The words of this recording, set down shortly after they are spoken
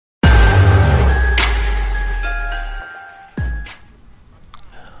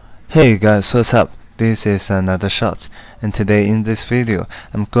Hey guys, what's up? This is Anothershot, and today in this video,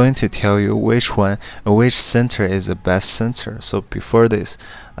 I'm going to tell you which center is the best center. So before this,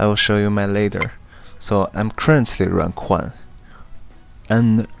 I will show you my ladder. So I'm currently rank 1,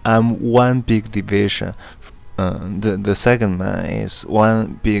 and I'm one big division. The second man is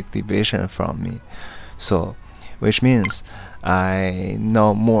one big division from me. So, which means I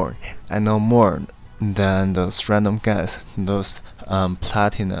know more than those random guys, those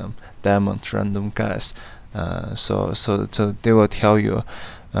platinum, diamond random guys. So they will tell you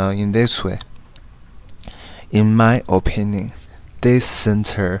in this way. In my opinion, this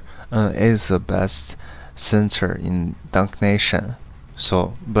center is the best center in Dunknation.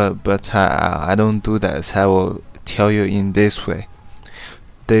 So, but I don't do that. I will tell you in this way.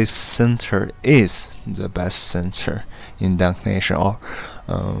 This center is the best center in Dunknation, or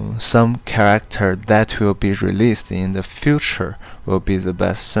some character that will be released in the future will be the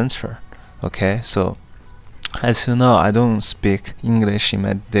best center. Okay, so as you know, I don't speak English in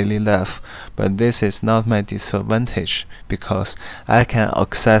my daily life, but this is not my disadvantage because I can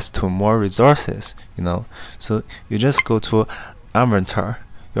access to more resources, So you just go to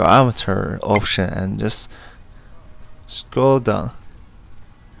your avatar option, and just scroll down.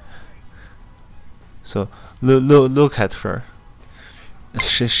 So look at her.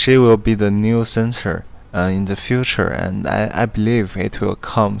 She will be the new center in the future, and I believe it will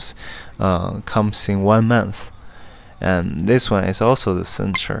comes in 1 month. And this one is also the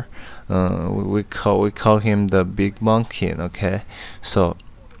center. We call him the big monkey. Okay, so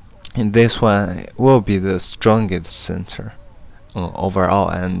in this one will be the strongest center overall,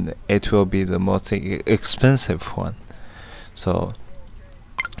 and it will be the most expensive one. So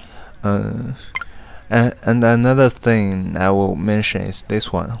and another thing I will mention is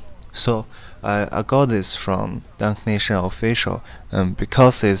this one. So I got this from Dunknation official,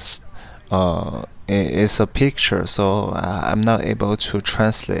 because it's a picture, so I'm not able to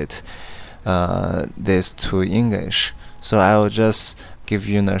translate this to English. So I will just give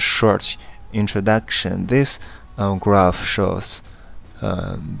you a short introduction. This graph shows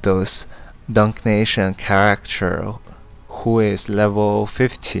those Dunknation character who is level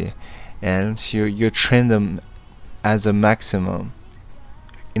 50, and you train them as a maximum.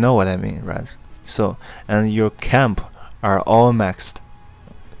 You know what I mean, right? So, and your camp are all maxed.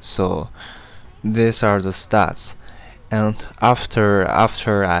 So these are the stats. And after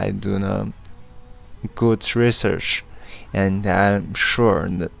I do the good research, and I'm sure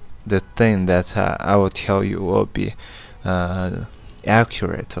that the thing that I will tell you will be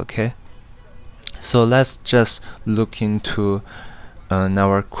accurate. Okay, so let's just look into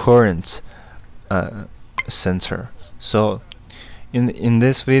our current center. So in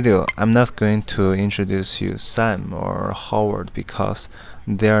this video, I'm not going to introduce you Sam or Howard because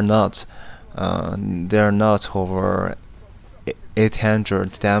they are not over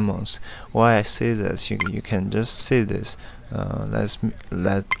 800 diamonds. Why I say that? You can just see this. Let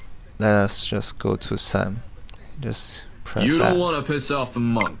us just go to Sam. Just press. You don't want to piss off a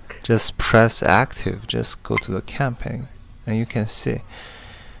monk. Just press active. Just go to the campaign, and you can see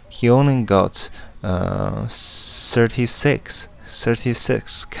he only got 36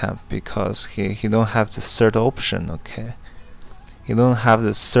 camp because he don't have the third option. Okay, he don't have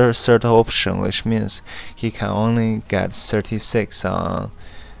the third option, which means he can only get 36 on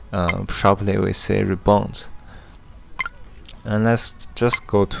probably we say rebound. And let's just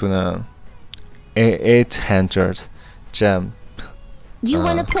go to the 800 gem. You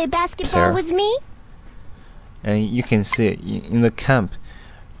want to play basketball with me? And you can see in the camp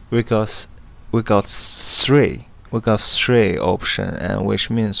we got three option, and which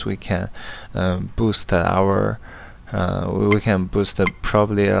means we can boost our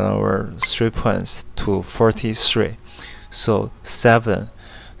probably our 3 points to 43. So 7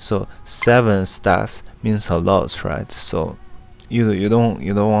 stars means a lot, right? So you don't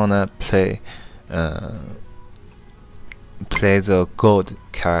wanna play the gold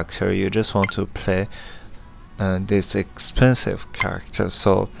character. You just want to play this expensive character.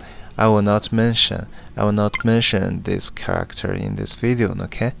 So I will not mention this character in this video.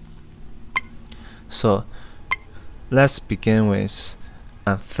 Okay, so let's begin with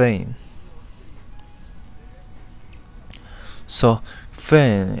Fane. So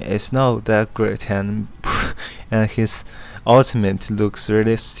Fane is not that great, and his ultimate looks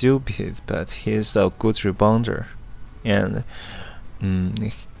really stupid, but he's a good rebounder. And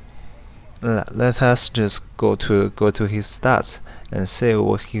let us just go to his stats and see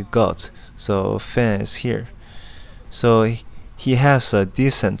what he got. So Fane is here. So he has a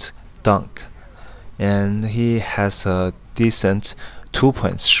decent dunk, and he has a decent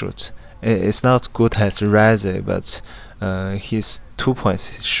 2-point shoot. It's not good at Razi, but his 2-point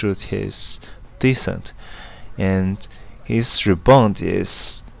shoot is decent, and his rebound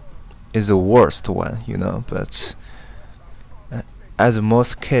is the worst one, you know. But as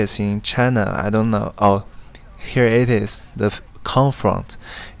most case in China, I don't know. Oh, here it is. The confront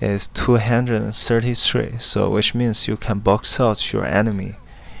is 233, so which means you can box out your enemy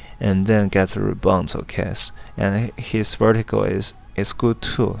and then get a rebound. Okay, and his vertical is good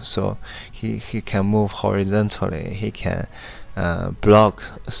too, so he can move horizontally. He can block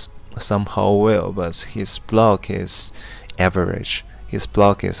somehow well, but his block is average. His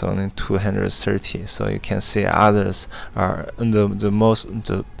block is only 230, so you can see others are the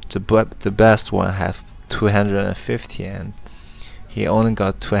best one have 250, and he only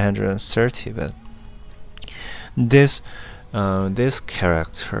got 230. But this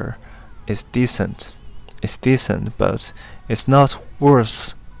character is decent. It's decent, but it's not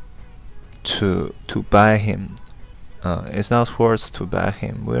worth to buy him. It's not worth to buy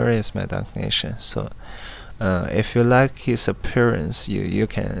him. Where is my Dunknation? So if you like his appearance, you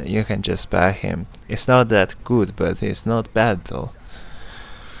can just buy him. It's not that good, but it's not bad though.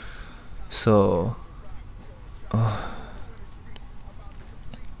 So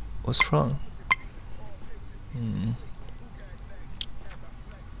what's wrong?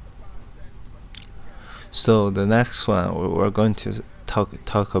 So the next one we're going to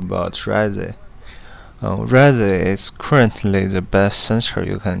talk about Razi. Razi is currently the best center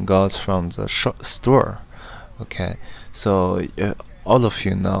you can get from the store. Okay, so all of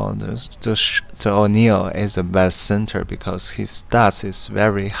you know the O'Neal is the best center because his stats is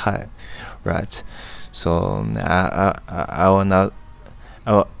very high, right? So I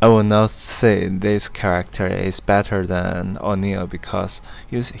will not say this character is better than O'Neal because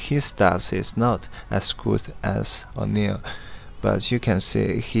his stats is not as good as O'Neal, but you can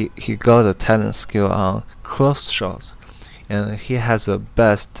see he got a talent skill on close shot, and he has the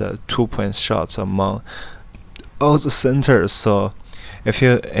best 2-point shots among all the centers. So if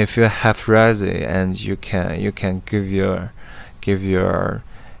you have Razi and you can give your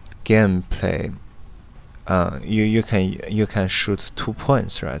gameplay, you can shoot 2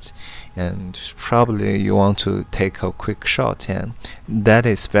 points, right? And probably you want to take a quick shot, and that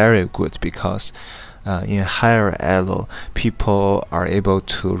is very good because in higher elo people are able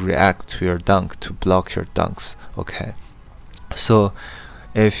to react to your dunk, to block your dunks. Okay, so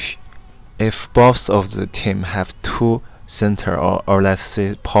if both of the team have 2 center or let's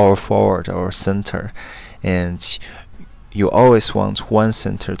say power forward or center, and you always want one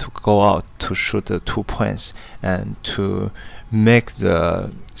center to go out to shoot the 2 points and to make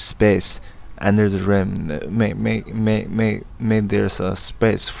the space under the rim, make there's a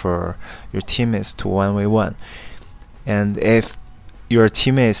space for your teammates to 1v1. And if your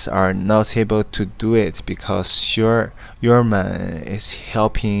teammates are not able to do it because your man is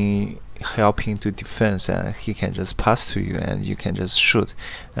helping to defense, and he can just pass to you and you can just shoot.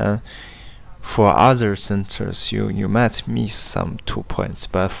 For other centers, you might miss some 2 points,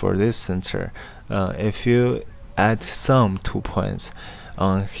 but for this center, if you add some 2 points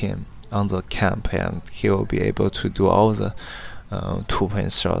on him on the camp, and he will be able to do all the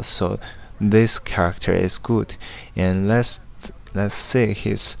 2-point shots. So this character is good, and let's say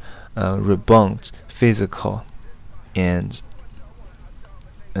his rebound, physical, and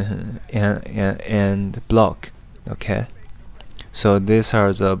block. Okay, so these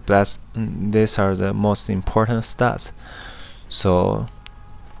are the most important stats. So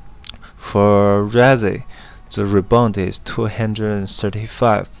for Razi, the rebound is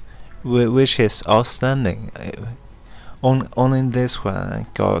 235, which is outstanding. Only this one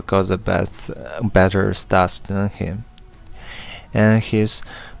got the better stats than him, and his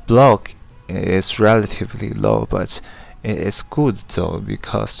block is relatively low, but it's good though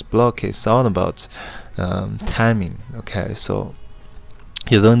because block is all about timing. Okay, so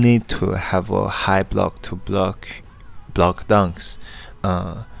you don't need to have a high block to block dunks.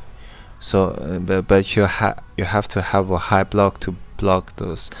 But you have to have a high block to block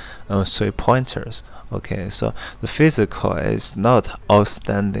those 3-pointers. Okay, so the physical is not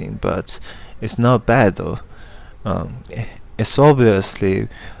outstanding, but it's not bad though. It's obviously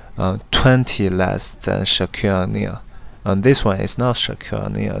 20 less than Shaquille O'Neal. This one is not Shaquille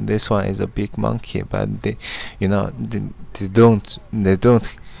O'Neal. This one is a big monkey, but they don't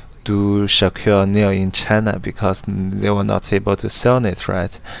do Shaquille O'Neal in China because they were not able to sell it,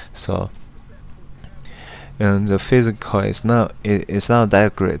 right? So and the physical is not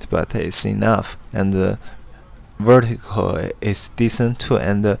that great, but it's enough, and the vertical is decent too,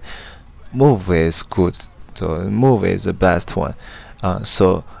 and the move is good. So the move is the best one.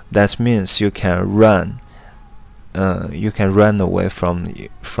 So that means you can run away from the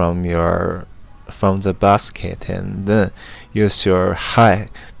basket, and then use your high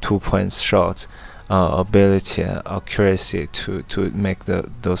 2-point shot ability and accuracy to make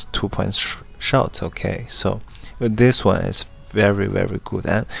those 2-point shot. Okay, so this one is very good.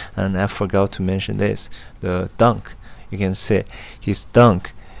 And I forgot to mention this, the dunk. You can see his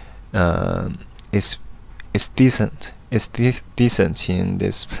dunk is decent. It's decent in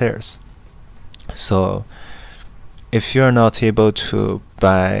these players. So if you're not able to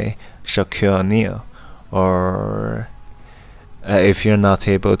buy Shaquille O'Neal, or if you're not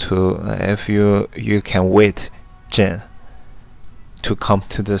able to, if you can wait Jin to come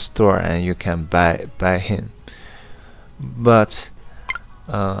to the store and you can buy him. But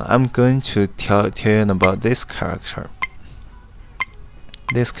I'm going to tell you about this character.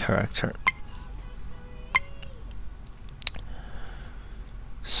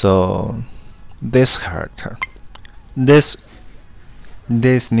 So this character, this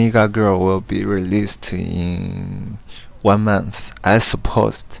nigga girl will be released in 1 month, I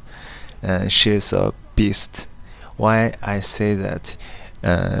supposed, and she's a beast. Why I say that?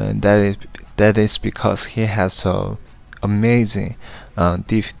 That is because he has a amazing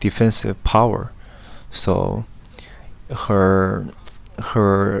defensive power. So her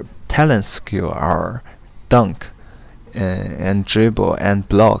talent skill are dunk and dribble and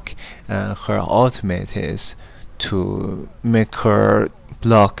block, and her ultimate is to make her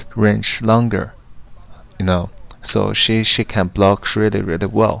block range longer, so she can block really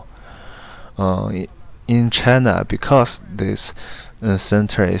well. In China, because this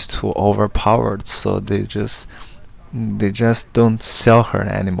center is too overpowered, so they just don't sell her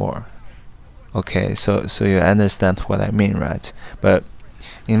anymore. Okay, so you understand what I mean, right? But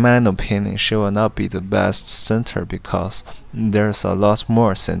in my opinion, she will not be the best center, because there's a lot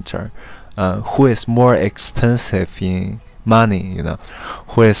more center who is more expensive in money.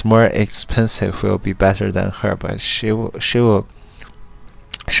 Who is more expensive will be better than her, but she will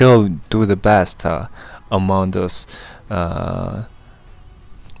do the best among those.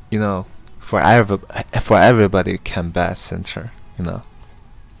 For everybody can buy center.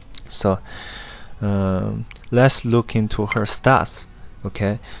 So let's look into her stats.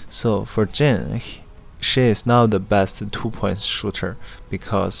 Okay, so for Jin, she is now the best 2-point shooter,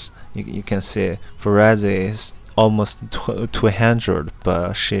 because you can see Ferrazzi is almost 200,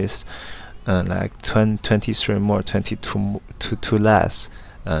 but she's like 23 more, 22 less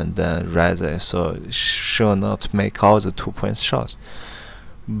than Razzie, so she will not make all the 2-point shots.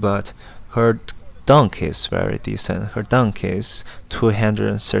 But her dunk is very decent. Her dunk is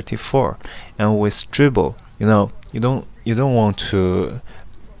 234, and with dribble, you don't want to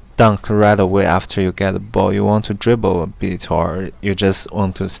dunk right away after you get the ball. You want to dribble a bit, or you just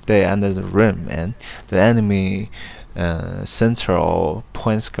want to stay under the rim, and the enemy center or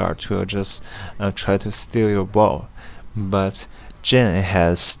point guard will just try to steal your ball. But Jin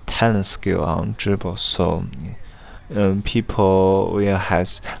has talent skill on dribble, so people will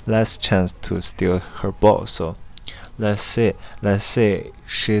have less chance to steal her ball. So let's say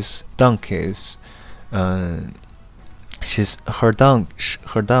she's dunk is her dunk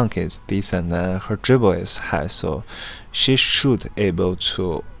is decent, and her dribble is high, so she should able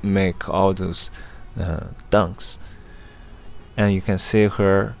to make all those dunks. And you can see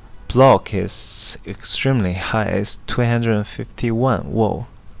her block is extremely high. It's 251. Whoa!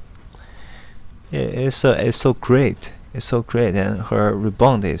 It's so great. It's so great, and her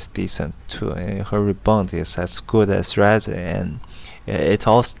rebound is decent too. And her rebound is as good as Razzie, and it's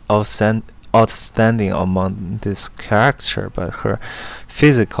outstanding among this character. But her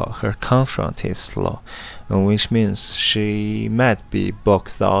her confront is low, which means she might be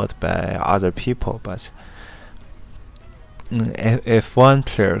boxed out by other people. But if one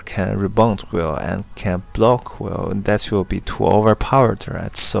player can rebound well and can block well, that will be too overpowered,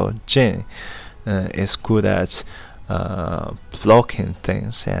 right? So Jin is good at blocking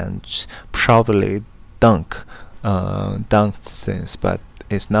things and probably dunk things, but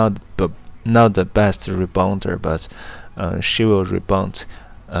it's not the best rebounder, but she will rebound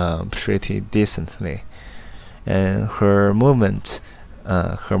pretty decently. And her movement,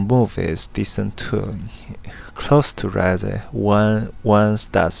 her move is decent too, close to Razzie, one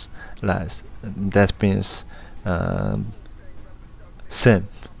stats less. That means same.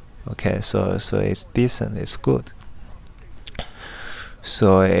 Okay, so it's decent, it's good.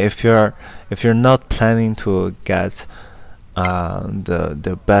 So if you're not planning to get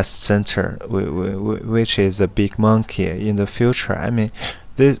the best center, which is a big monkey in the future, I mean,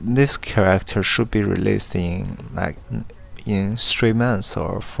 this character should be released in in 3 months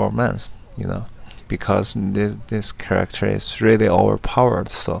or 4 months, you know, because this character is really overpowered.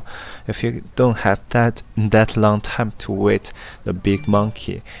 So if you don't have that long time to wait the big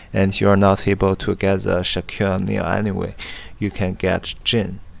monkey and you're not able to get the Shaquille O'Neal anyway, you can get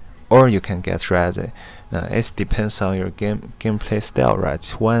Jin or you can get Razzie. It depends on your gameplay style, right?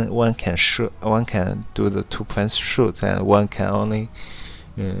 One can shoot, one can do the 2-point shoot, and one can only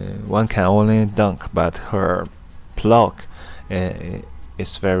dunk, but her block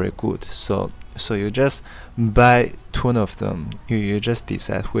is very good. So you just buy 2 of them. You just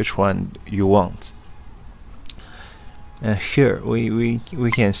decide which one you want. And here we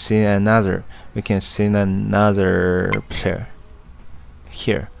can see another player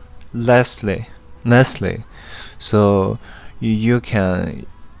here, Leslie. So you can.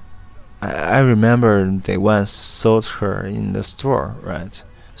 I remember they once sold her in the store, right?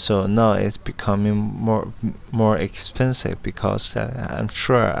 So now it's becoming more expensive because I'm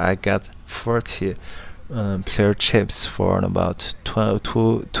sure I got 40 player chips for about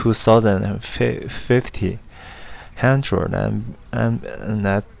 2,050 and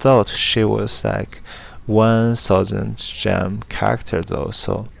I thought she was like 1,000 gem character though.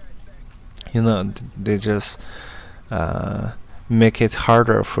 So you know, they just make it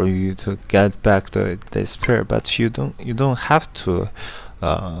harder for you to get back this player, but you don't have to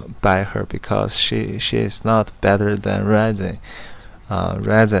buy her because she is not better than Razzie.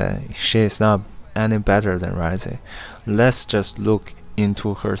 She is not any better than Razzie. Let's just look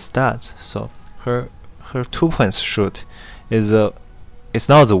into her stats. So her 2-point shoot is it's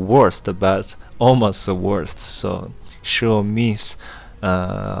not the worst, but almost the worst. So she will miss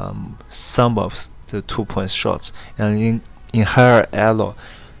some of the 2-point shots, and in her elo,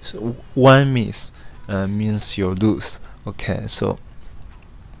 so 1 miss means you lose. Okay, so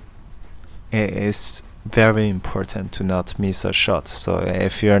it is very important to not miss a shot. So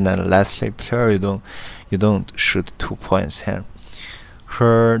if you're not a Leslie player, you don't shoot 2 points here.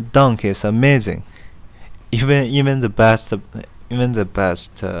 Her dunk is amazing. Even the best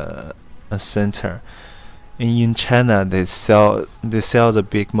center in China, they sell the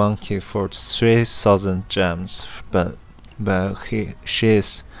big monkey for 3,000 gems, but she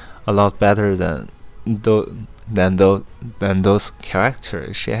is a lot better than those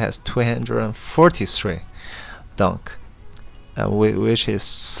characters. She has 243 dunk, which is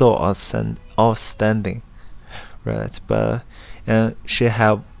so outstanding, right? But she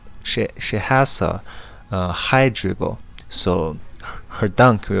has a high dribble, so her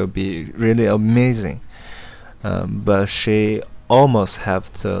dunk will be really amazing. But she almost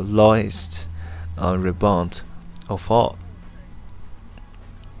have the lowest rebound of all.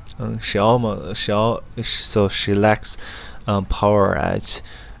 So she lacks power at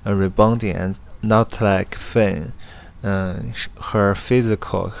rebounding, and not like Finn. Her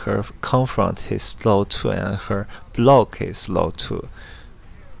physical, her confront is low too, and her block is low too.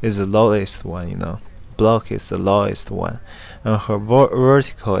 Is the lowest one, you know. Block is the lowest one, and her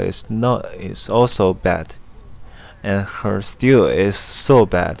vertical is also bad, and her steal is so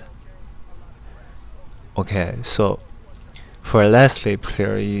bad. Okay, so for a Leslie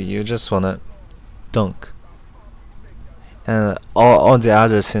player, you just wanna dunk, and all the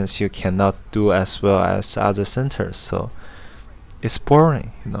other things you cannot do as well as other centers, so it's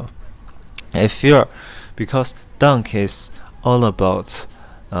boring, you know. Because dunk is all about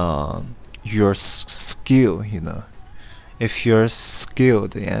your skill, you know. If you're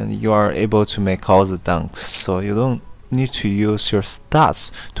skilled and you are able to make all the dunks, so you don't need to use your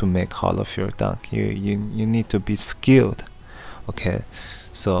stats to make all of your dunk. You need to be skilled. Okay,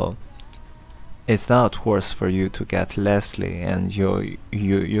 so it's not worth for you to get Leslie, and you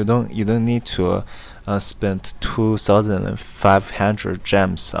don't need to spend 2,500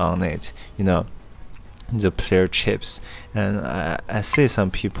 gems on it, you know, the player chips. And I see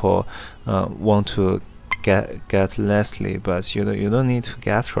some people want to get Leslie, but you don't need to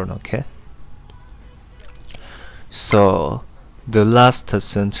get her. Okay, so the last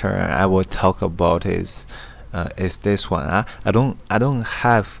center I will talk about is this one. I don't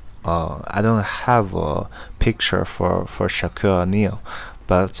have a picture for Shaquille O'Neal,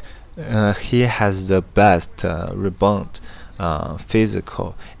 but he has the best rebound,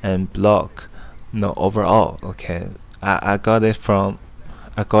 physical, and block. No, overall. Okay, I got it from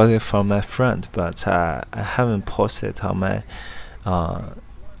my friend, but I haven't posted on my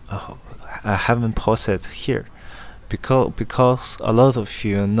I haven't posted here because a lot of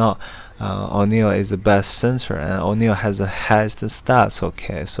you know O'Neal is the best center, and O'Neal has the highest stats.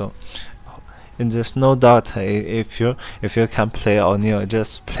 Okay, so and there's no doubt if you can play O'Neal,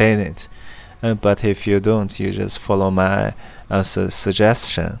 just play it. but if you don't, you just follow my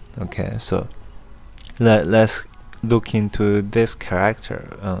suggestion. Okay, so let's look into this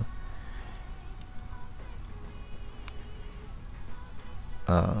character.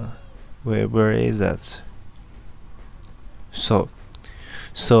 Where is that? So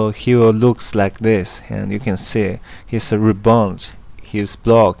he will looks like this, and you can see his rebound, his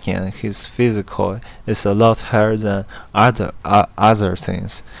block, and his physical is a lot higher than other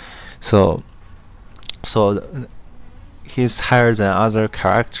things. So he's higher than other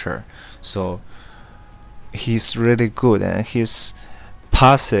character. So he's really good, and his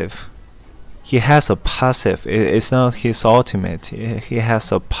passive. He has a passive. It's not his ultimate. He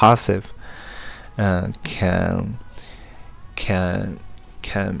has a passive, can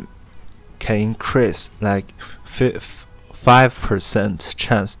increase like 5%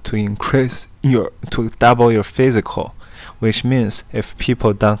 chance to increase to double your physical, which means if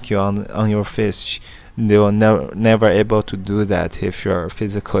people dunk you on your face, they will never able to do that if your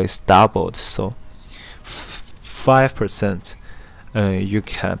physical is doubled. So 5% you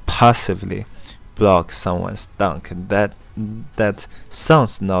can passively block someone's dunk. That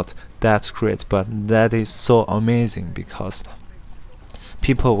sounds not that great, but that is so amazing because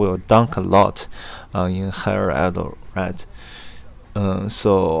people will dunk a lot in higher elo, right?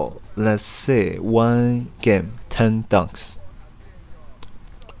 So let's say one game 10 dunks,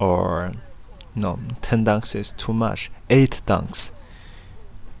 or no, 10 dunks is too much, 8 dunks.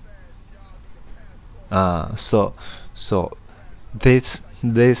 So this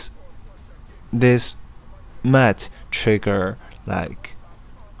might trigger like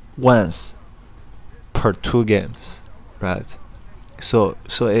once per 2 games, right? So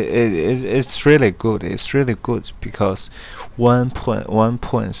it's really good. It's really good because 1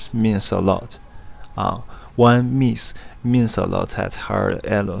 point means a lot. 1 miss means a lot at hard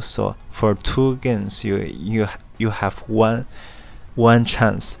elo. So for 2 games, you have one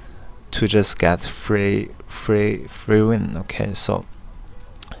chance to just get free win. Okay, so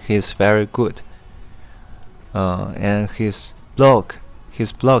he's very good, and his block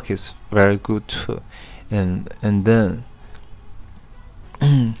is very good too, and then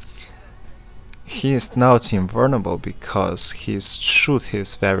he is not invulnerable because his shoot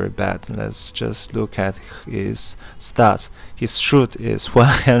is very bad. Let's just look at his stats. His shoot is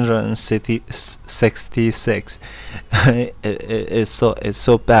 166. It's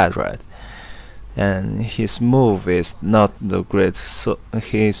so bad, right? And his move is not the great. So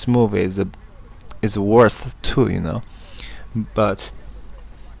his move is worst too, you know. But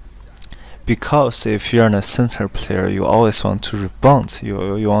because if you're a center player, you always want to rebound,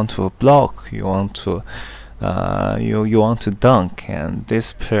 you want to block, you want to dunk, and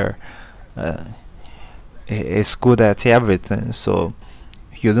this player is good at everything. So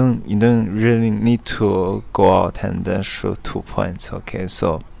you don't really need to go out and then shoot 2 points. Okay,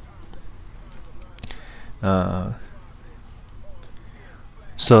 so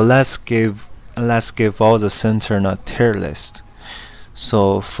let's give all the center a tier list.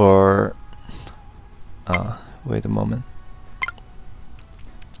 So for wait a moment.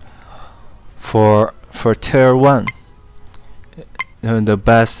 For tier 1, the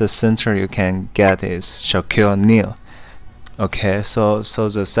best center you can get is Shaquille O'Neal. Okay, so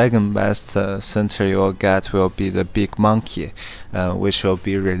the second best center you will get will be the Big Monkey, which will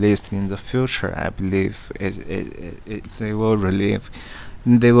be released in the future. I believe they will release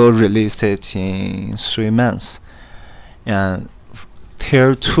it in 3 months. And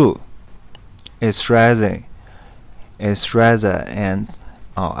tier 2 is Reza, and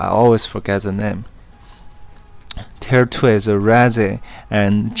I always forget the name. Tier 2 is Reza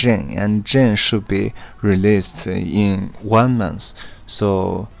and Jin should be released in 1 month.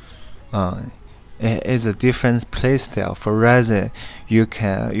 So it is a different playstyle. For Reza, you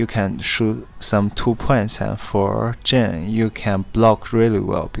can shoot some 2 points, and for Jin, you can block really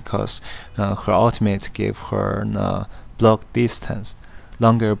well because her ultimate gave her block distance,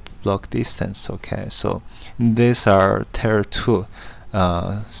 longer block distance. Okay, so these are tier 2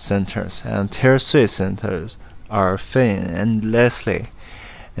 centers, and tier 3 centers are Finn and Leslie,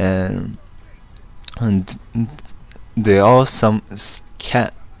 and they all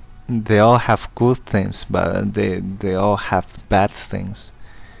have good things, but they all have bad things,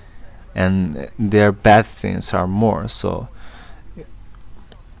 and their bad things are more. So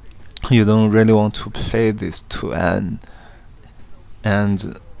you don't really want to play these 2, and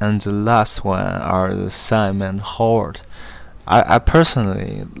the last one are Sam and Howard. I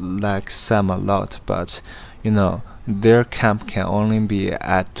personally like Sam a lot, but you know, their camp can only be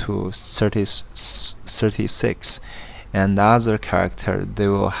at to 36, and the other character, they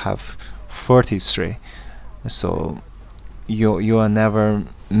will have 43. So you will never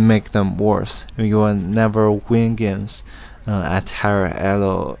make them worse. You will never win games at higher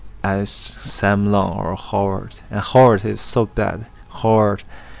elo as Sam Long or Howard. And Howard is so bad. Howard,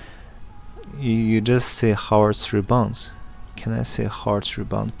 you just see Howard's rebounds. Can I see Howard's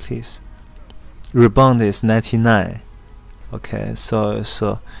rebound, please? Rebound is 99. Okay, so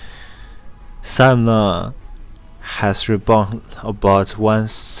Sam Long has rebound about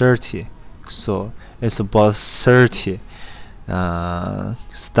 130. So it's about 30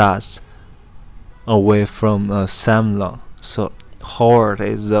 stats away from Sam Long. So Howard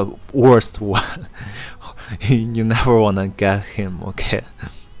is the worst one. You never wanna get him, okay?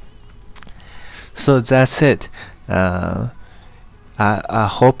 So that's it. I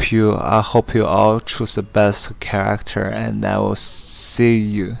hope you all choose the best character, and I will see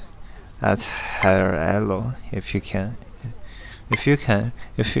you at higher elo if you can. If you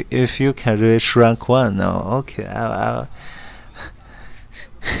can reach rank 1 now, okay,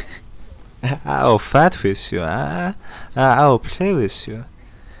 I'll fight with you. I'll play with you.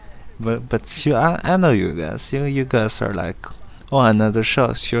 But I know you guys. You guys are like, oh,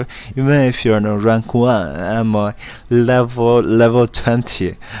 Anothershot. Even if you're in rank 1, I'm a level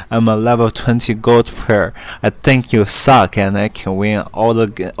 20. I'm a level 20 gold player. I think you suck, and I can win all the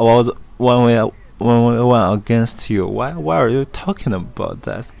 1v1 against you. Why are you talking about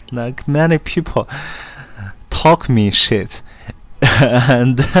that? Like, many people talk me shit,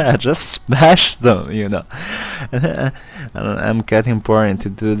 and I just smash them, you know. I'm getting boring to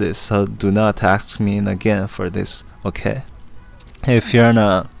do this, so do not ask me again for this, okay? If you're in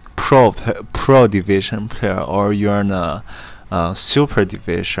a pro division player, or you're in a super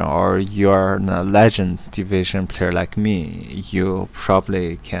division, or you're in a legend division player like me, you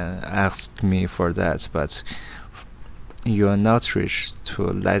probably can ask me for that, but you are not reached to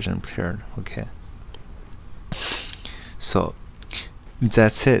a legend player, okay? So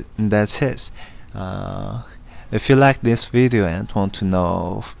that's it. If you like this video and want to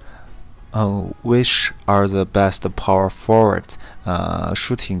know which are the best power forward,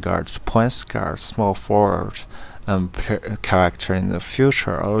 shooting guards, point guard, small forward character in the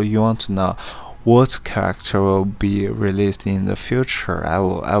future, or you want to know what character will be released in the future, I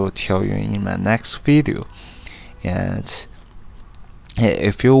will tell you in my next video. And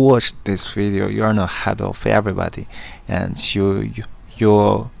if you watch this video, you're not ahead of everybody, and you'll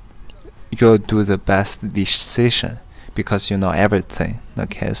do the best decision because you know everything,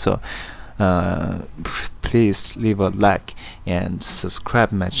 okay? So please leave a like and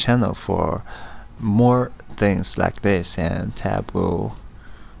subscribe my channel for more things like this, and I will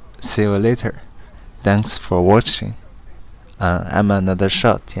see you later. Thanks for watching. I'm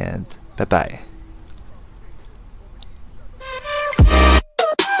Anothershot, and bye bye.